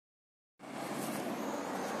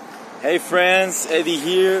Hey friends, Eddie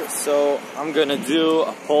here. So I'm gonna do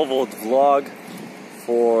a pole vault vlog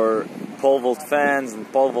for pole vault fans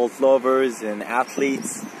and pole vault lovers and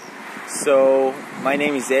athletes. So my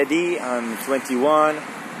name is Eddie, I'm 21,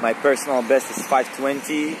 my personal best is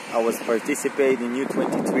 520. I was participating in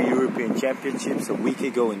U23 European Championships a week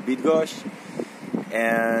ago in Bydgoszcz,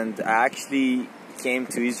 and I actually came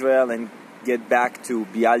to Israel and get back to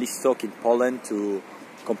Bialystok in Poland to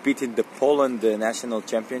compete in the Poland National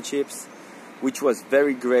Championships, which was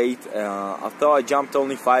very great. Although I jumped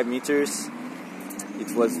only 5 meters,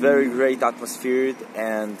 it was very great atmosphere.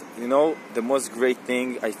 And you know, the most great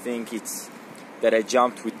thing I think it's that I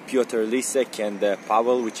jumped with Piotr Lisek and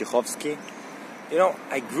Paweł Wojciechowski. You know,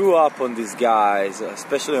 I grew up on these guys,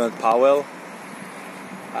 especially on Paweł.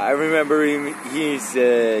 I remember his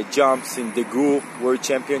jumps in the GU World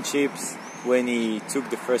Championships when he took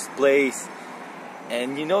the first place.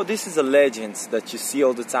 And you know, this is a legend that you see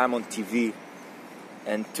all the time on TV.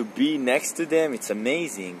 And to be next to them, it's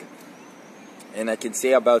amazing. And I can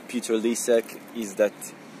say about Piotr Lisek is that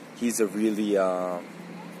he's a really a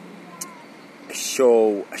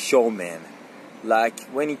showman. Like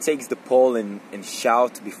when he takes the pole and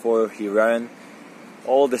shout before he runs,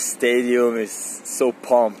 all the stadium is so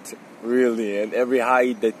pumped, really. And every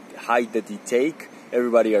height that he take,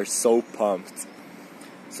 everybody are so pumped.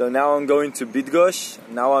 So now I'm going to Bydgoszcz.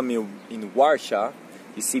 Now I'm in Warsaw.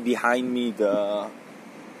 You see behind me the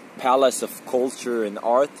Palace of Culture and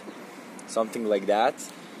Art, something like that.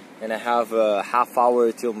 And I have a half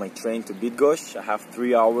hour till my train to Bydgoszcz. I have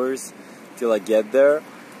 3 hours till I get there.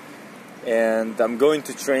 And I'm going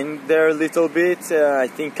to train there a little bit, I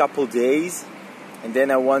think couple days. And then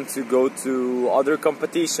I want to go to other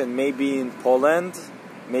competition, maybe in Poland,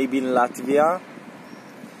 maybe in Latvia,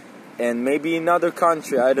 and maybe in another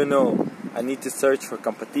country, I don't know. I need to search for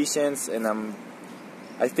competitions, and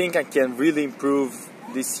I think I can really improve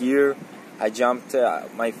this year. I jumped,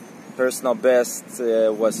 my personal best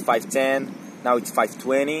was 510, now it's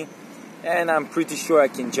 520, and I'm pretty sure I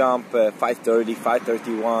can jump 530,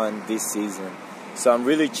 531 this season. So I'm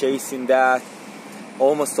really chasing that.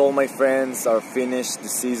 Almost all my friends are finished the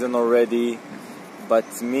season already,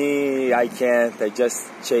 but me, I can't. I just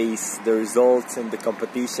chase the results in the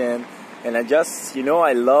competition, and I just, you know,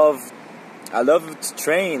 I love to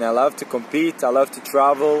train, I love to compete, I love to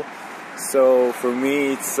travel. So for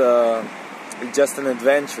me, it's just an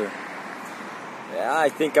adventure. Yeah, I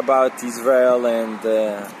think about Israel, and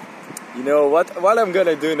you know what I'm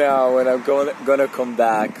gonna do now when I'm gonna come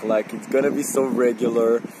back. Like, it's gonna be so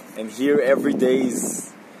regular, and here every day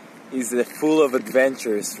is full of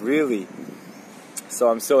adventures, really. So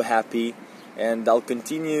I'm so happy, and I'll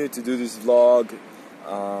continue to do this vlog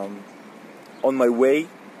on my way,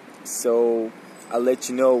 so I'll let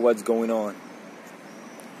you know what's going on.